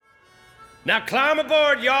Now climb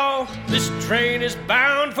aboard, y'all. This train is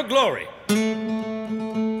bound for glory.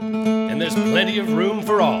 And there's plenty of room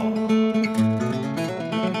for all.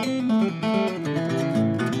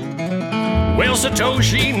 Well,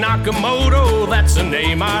 Satoshi Nakamoto, that's a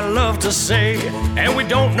name I love to say. And we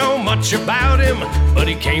don't know much about him, but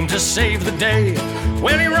he came to save the day.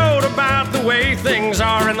 When he wrote about the way things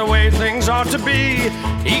are and the way things ought to be,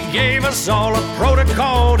 he gave us all a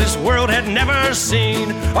protocol this world had never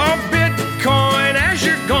seen. Oh, Bitcoin, as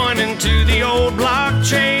you're going into the old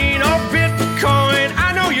blockchain. Oh, Bitcoin,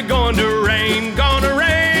 I know you're going to rain,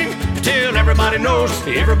 till everybody knows,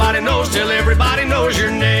 till everybody knows your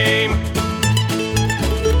name.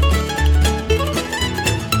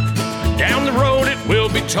 Down the road it will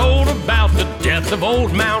be told about the death of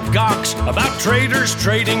old Mount Gox, about traders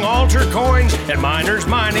trading altar coins and miners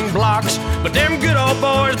mining blocks. But them good old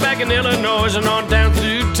boys back in Illinois and on down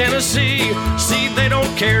through Tennessee, see, they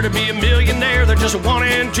don't care to be a millionaire, they're just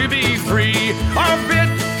wanting to be free. Oh,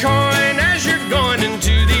 Bitcoin, as you're going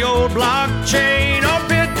into the old blockchain. Oh,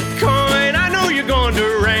 Bitcoin, I know you're going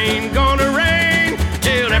to rain,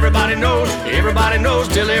 till everybody knows,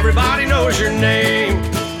 till everybody knows your name.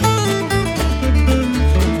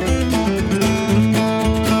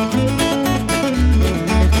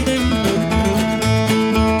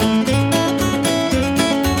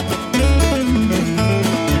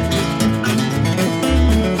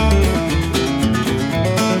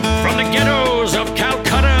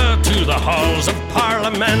 Of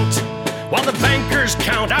Parliament, while the bankers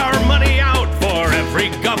count our money out for every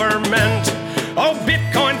government. Oh,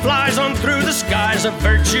 Bitcoin flies on through the skies of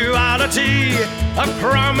virtuality, a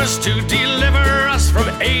promise to deliver us from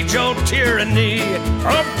age-old tyranny.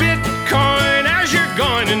 Oh, Bitcoin, as you're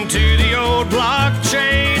going into the old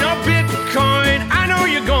blockchain. Oh, Bitcoin, I know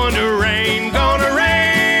you're going to rain,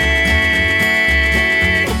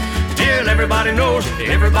 till everybody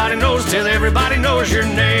knows, till everybody knows your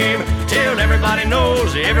name. Till everybody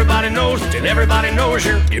knows, till everybody knows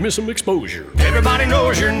your. Give me some exposure. Everybody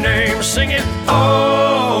knows your name. Sing it.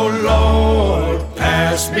 Oh Lord,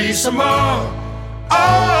 pass me some more.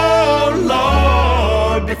 Oh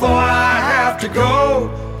Lord, before I have to go.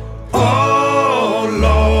 Oh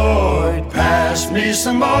Lord, pass me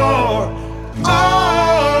some more.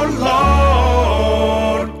 Oh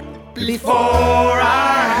Lord, before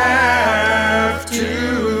I have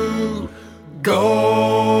to go.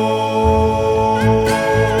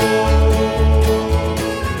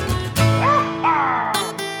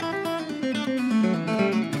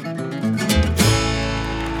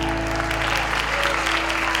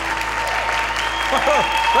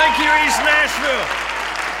 Thank you, East Nashville.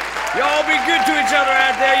 Y'all be good to each other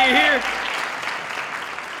out there, you hear?